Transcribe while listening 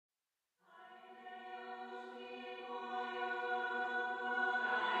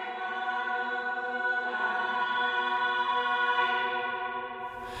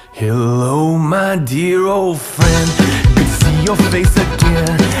Hello, my dear old friend. Good to see your face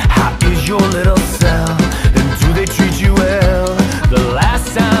again. How is your little cell? And do they treat you well? The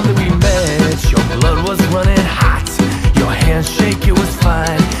last time that we met, your blood was running hot. Your handshake, it was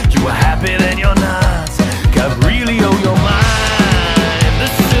fine. You were happy, then you're not. Gavrilo, you're mine. The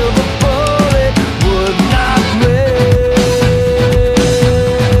silver bullet would not miss.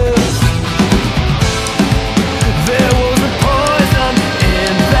 There was a poison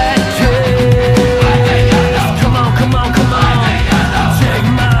in that kiss. Come on, come on, come on. Take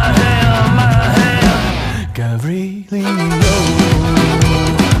my hand, Gavrilo.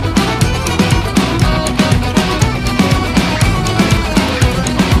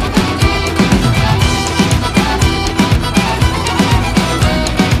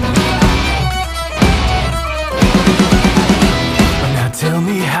 Tell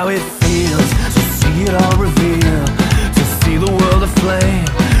me how it feels to see it all reveal, to see the world aflame,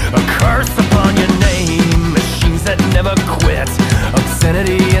 a curse upon your name, machines that never quit,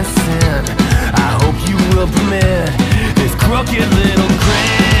 obscenity and sin. I hope you will permit this crooked little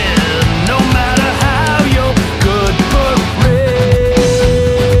grin, no matter how your good book reads.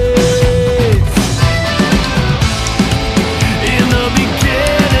 In the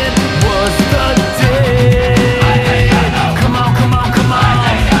beginning was the day.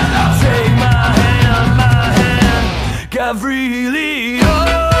 Gavrilo.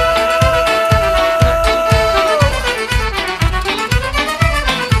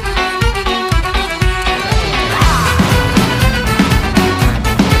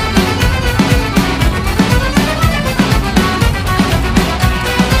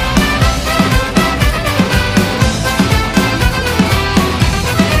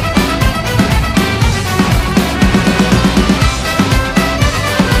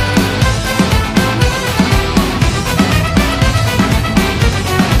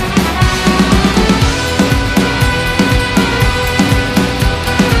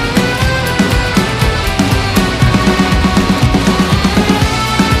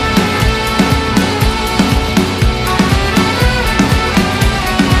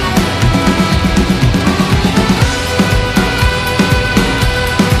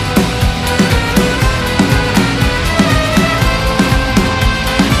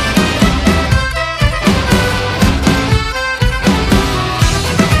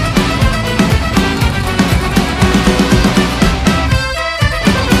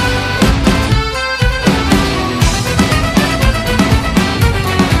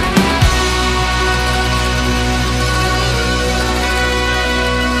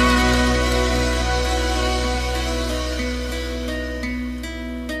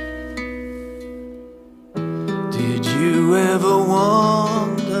 Did you ever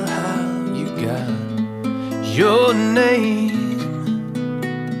wonder how you got your name?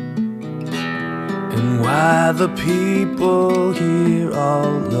 And why the people here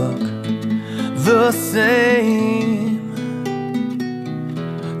all look the same?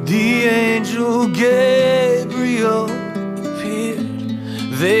 The angel Gabriel appeared.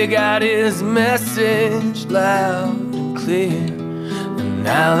 They got his message loud and clear. And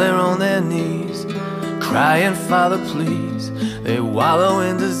now they're on their knees, crying, Father, please. They wallow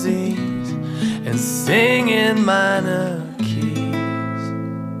in disease and sing in minor keys.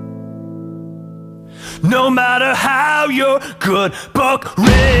 No matter how your good book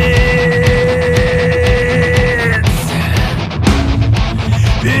reads,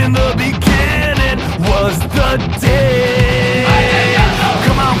 in the beginning was the day.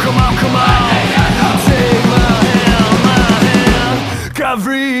 Come on, come on, come on. Take my hand,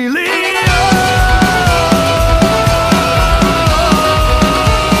 Gavrilo.